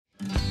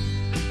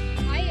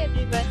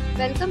everyone,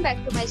 welcome back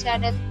to my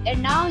channel,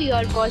 and now you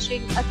are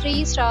watching a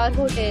 3-star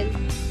hotel.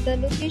 The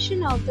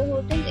location of the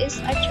hotel is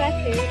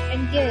attractive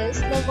and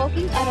guests love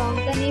walking around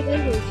the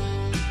neighborhood.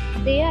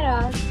 There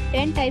are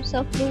 10 types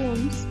of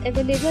rooms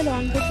available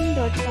on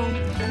booking.com.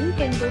 You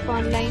can book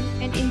online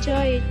and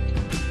enjoy it.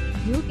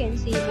 You can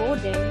see more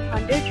than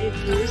 100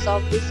 reviews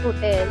of this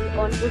hotel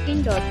on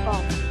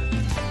booking.com.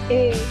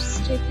 Its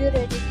review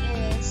rating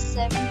is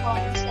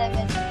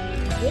 7.7,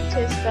 which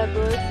is the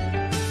good.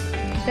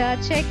 The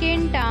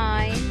check-in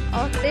time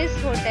of this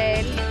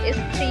hotel is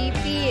 3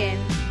 p.m.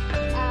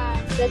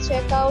 and the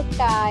check-out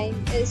time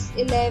is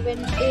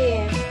 11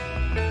 a.m.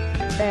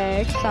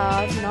 Pets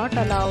are not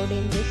allowed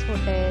in this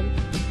hotel.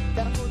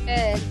 The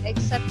hotel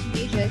accepts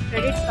major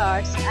credit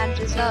cards and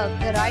reserves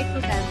the right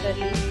to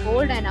temporarily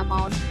hold an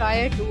amount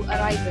prior to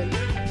arrival.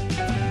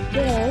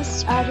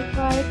 Guests are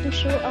required to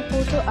show a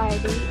photo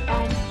ID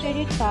and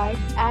credit card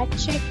at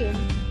check-in.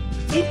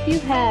 If you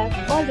have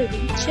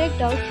already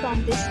checked out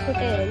from this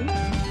hotel,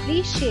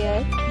 please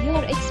share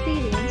your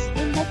experience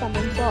in the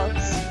comment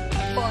box.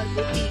 For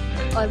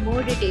booking or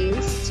more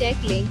details, check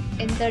link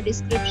in the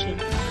description.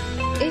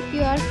 If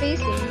you are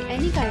facing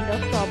any kind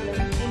of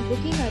problem in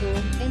booking a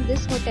room in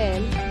this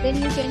hotel, then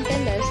you can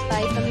tell us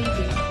by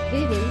commenting.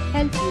 We will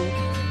help you.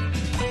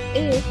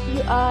 If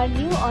you are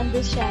new on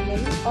this channel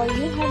or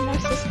you have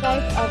not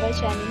subscribed our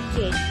channel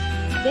yet,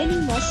 then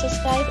you must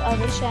subscribe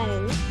our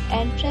channel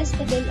and press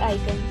the bell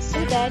icon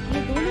so that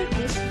you do not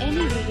miss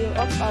any video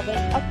of our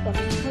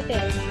upcoming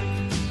hotel.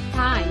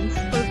 Thanks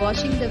for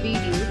watching the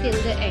video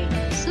till the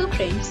end. So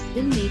friends,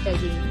 we'll meet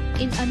again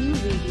in a new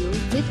video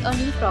with a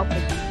new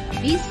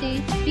property. Be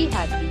safe, be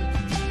happy.